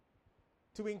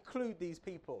to include these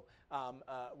people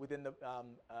within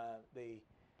the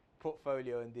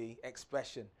portfolio and the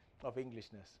expression of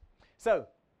Englishness. So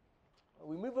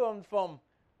we move on from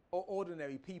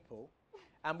ordinary people,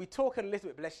 and we talk a little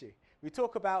bit, bless you, we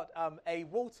talk about a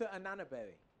Walter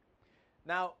Ananaberry.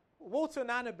 Now, Walter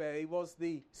Ananaberry was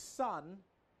the son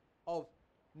of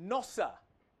Nossa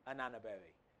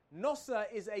Ananaberry. Nossa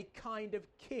is a kind of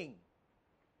king.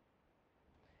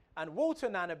 And Walter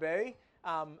Ananaberry,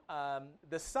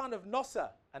 the son of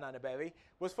Nossa Ananaberry,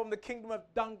 was from the kingdom of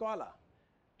Dongola.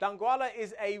 Dongola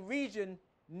is a region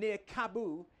near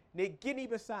Kabu, near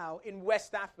Guinea-Bissau in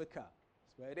West Africa.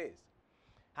 That's where it is.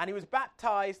 And he was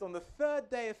baptized on the 3rd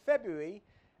day of February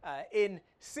in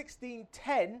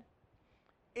 1610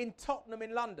 in Tottenham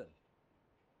in London,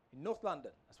 in North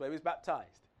London. That's where he was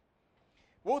baptized.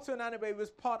 Walter Ananaberry was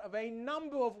part of a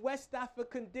number of West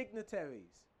African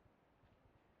dignitaries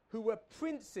who were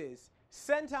princes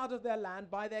sent out of their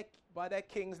land by their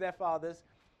kings, their fathers,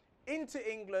 into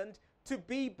England to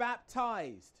be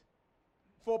baptized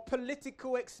for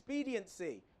political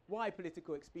expediency. Why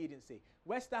political expediency?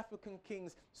 West African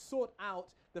kings sought out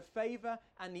the favor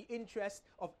and the interest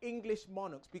of English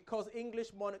monarchs because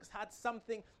English monarchs had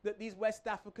something that these West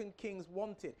African kings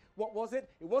wanted. What was it?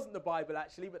 It wasn't the Bible,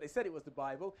 actually, but they said it was the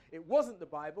Bible. It wasn't the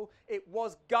Bible. It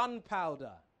was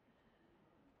gunpowder.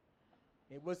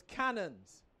 It was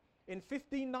cannons. In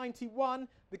 1591,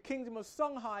 the kingdom of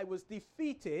Songhai was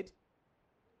defeated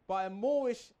by a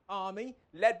Moorish army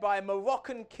led by a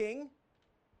Moroccan king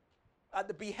at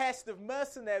the behest of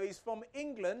mercenaries from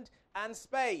England and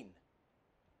Spain.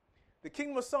 The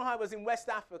kingdom of Songhai was in West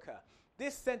Africa.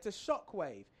 This sent a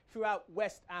shockwave throughout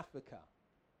West Africa.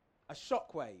 A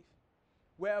shockwave.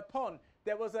 Whereupon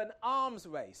there was an arms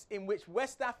race in which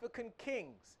West African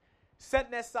kings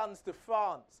sent their sons to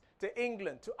France, to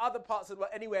England, to other parts of the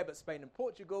world, anywhere but Spain and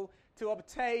Portugal, to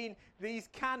obtain these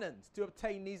cannons, to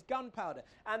obtain these gunpowder.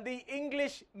 And the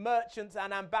English merchants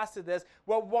and ambassadors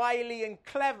were wily and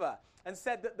clever and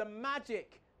said that the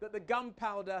magic that the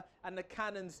gunpowder and the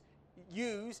cannons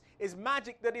use is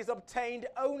magic that is obtained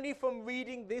only from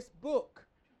reading this book.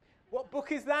 What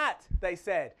book is that? They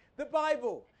said. The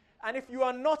Bible. And if you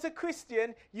are not a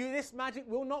Christian, this magic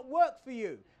will not work for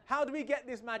you. How do we get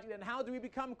this magic and how do we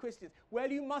become Christians?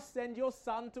 Well, you must send your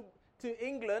son to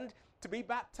England to be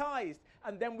baptized.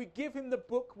 And then we give him the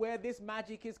book where this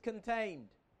magic is contained.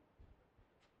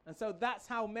 And so that's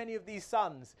how many of these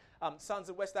sons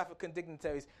of West African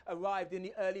dignitaries, arrived in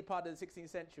the early part of the 16th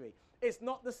century. It's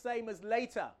not the same as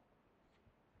later.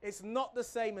 It's not the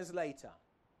same as later.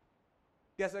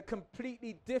 There's a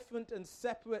completely different and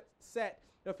separate set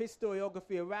of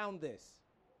historiography around this.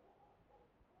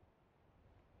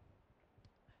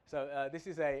 So this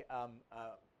is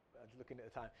looking at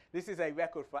the time, this is a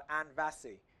record for Anne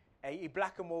Vassie, a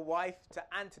blackamoor wife to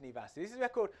Anthony Vassie. This is a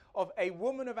record of a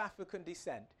woman of African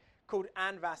descent called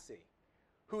Anne Vassie,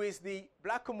 who is the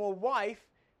blackamoor wife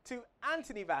to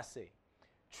Anthony Vassie,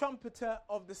 trumpeter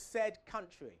of the said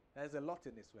country. There's a lot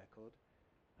in this record.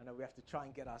 I know we have to try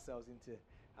and get ourselves into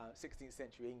 16th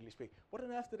century English speak. What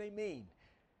on earth do they mean?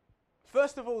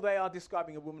 First of all, they are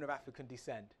describing a woman of African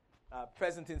descent,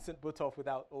 present in St. Botolph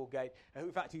without Aldgate,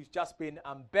 in fact, who's just been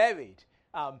buried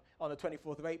on the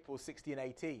 24th of April,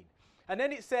 1618. And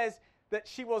then it says that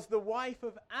she was the wife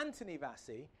of Anthony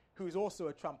Vassie, who's also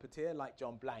a trumpeter like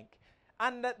John Blank,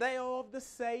 and that they are of the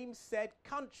same said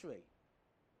country.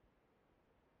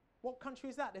 What country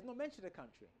is that? They've not mentioned a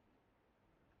country.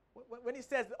 When it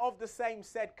says of the same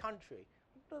said country,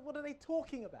 what are they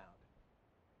talking about?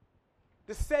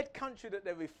 The said country that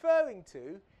they're referring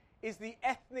to is the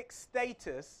ethnic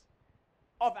status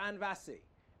of Anne Vassie.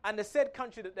 And the said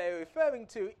country that they're referring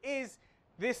to is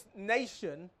this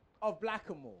nation of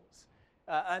blackamoors.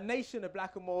 A nation of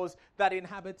blackamoors that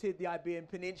inhabited the Iberian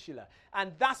Peninsula.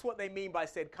 And that's what they mean by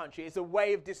said country. It's a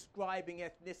way of describing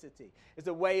ethnicity. It's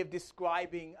a way of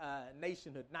describing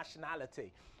nationhood,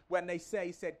 nationality. When they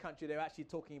say said country, they're actually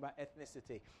talking about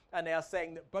ethnicity. And they are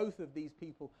saying that both of these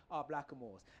people are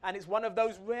blackamoors. And it's one of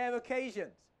those rare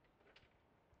occasions,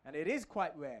 and it is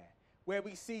quite rare, where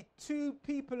we see two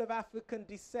people of African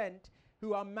descent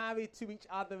who are married to each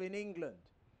other in England.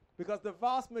 Because the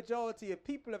vast majority of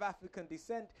people of African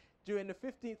descent during the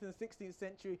 15th and 16th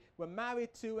century were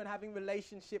married to and having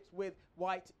relationships with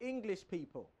white English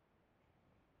people.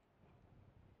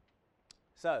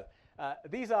 So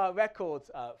these are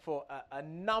records for a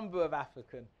number of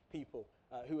African people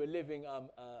who are living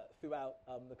throughout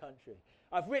the country.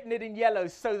 I've written it in yellow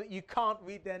so that you can't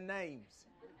read their names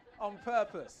on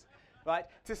purpose, right?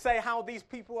 To say how these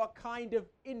people are kind of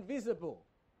invisible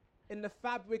in the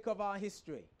fabric of our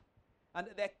history. And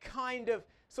that they're kind of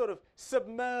sort of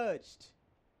submerged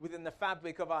within the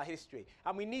fabric of our history.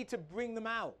 And we need to bring them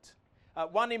out.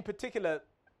 One in particular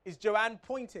is Joanne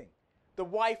Poynting, the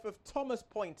wife of Thomas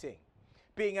Poynting,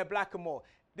 being a blackamoor.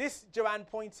 This Joanne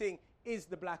Poynting is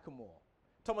the blackamoor.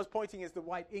 Thomas Poynting is the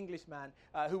white Englishman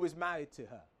who was married to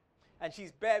her. And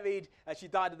she's buried, she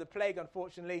died of the plague,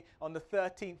 unfortunately, on the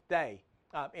 13th day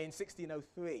in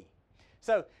 1603.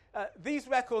 So these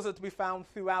records are to be found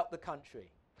throughout the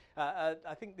country.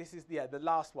 I think this is the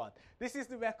last one. This is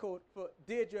the record for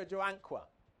Deirdre Joanqua.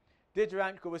 Deirdre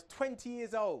Joanqua was 20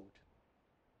 years old,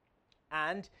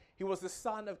 and he was the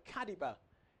son of Kadiba,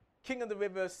 king of the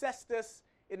river of Cestus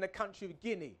in the country of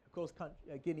Guinea. Of course,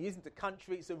 Guinea isn't a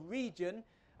country, it's a region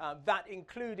that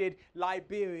included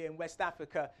Liberia and West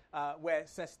Africa, where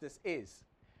Cestus is.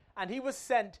 And he was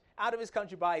sent out of his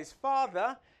country by his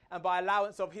father, and by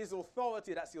allowance of his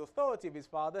authority, that's the authority of his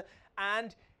father,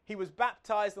 and he was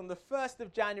baptized on the 1st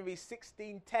of January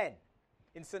 1610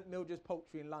 in St. Mildred's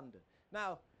Poultry in London.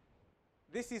 Now,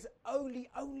 this is only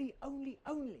a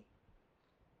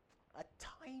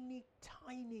tiny,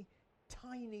 tiny,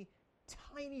 tiny,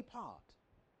 tiny part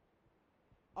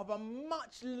of a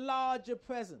much larger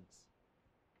presence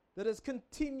that has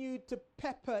continued to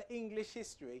pepper English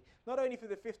history, not only through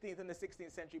the 15th and the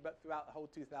 16th century, but throughout the whole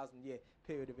 2,000-year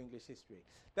period of English history.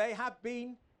 They have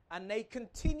been, and they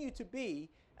continue to be,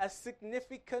 a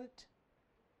significant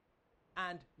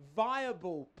and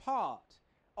viable part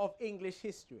of English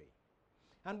history.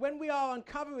 And when we are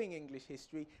uncovering English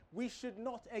history, we should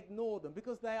not ignore them,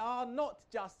 because they are not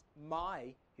just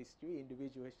my history,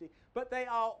 individual history, but they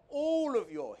are all of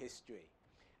your history.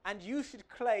 And you should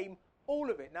claim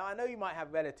all of it. Now, I know you might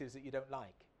have relatives that you don't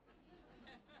like.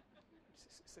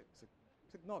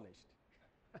 It's acknowledged.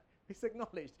 It's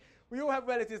acknowledged. We all have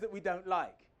relatives that we don't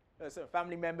like. So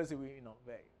family members who we're not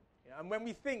very. And when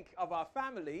we think of our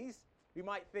families, we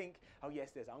might think, oh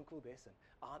yes, there's uncle this and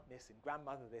aunt this and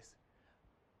grandmother this.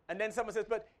 And then someone says,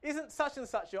 but isn't such and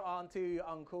such your aunt or your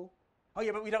uncle? Oh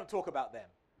yeah, but we don't talk about them.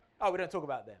 Oh, we don't talk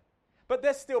about them. But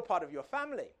they're still part of your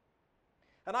family.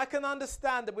 And I can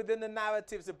understand that within the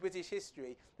narratives of British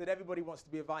history that everybody wants to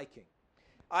be a Viking.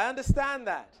 I understand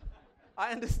that.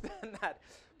 I understand that.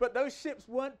 But those ships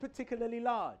weren't particularly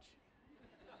large.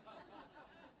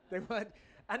 They weren't.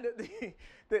 And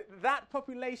that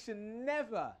population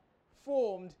never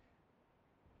formed,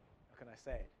 how can I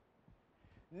say it?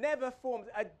 Never formed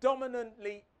a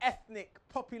dominantly ethnic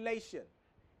population,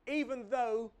 even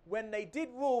though when they did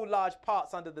rule large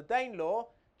parts under the Danelaw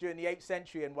during the 8th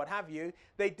century and what have you,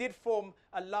 they did form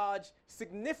a large,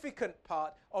 significant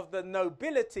part of the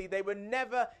nobility. They were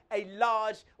never a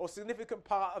large or significant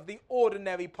part of the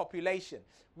ordinary population.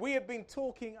 We have been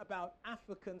talking about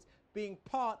Africans being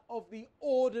part of the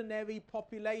ordinary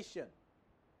population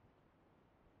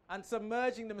and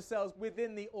submerging themselves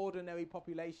within the ordinary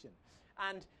population.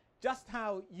 And just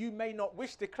how you may not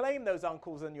wish to claim those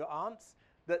uncles and your aunts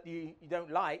that you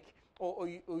don't like, or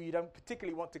you don't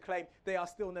particularly want to claim, they are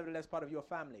still nevertheless part of your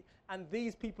family. And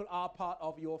these people are part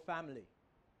of your family.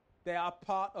 They are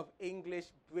part of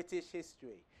English-British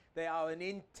history. They are an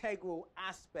integral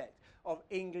aspect of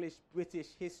English-British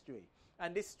history.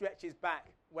 And this stretches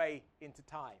back way into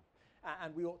time.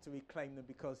 and we ought to reclaim them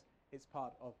because it's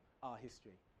part of our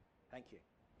history. Thank you.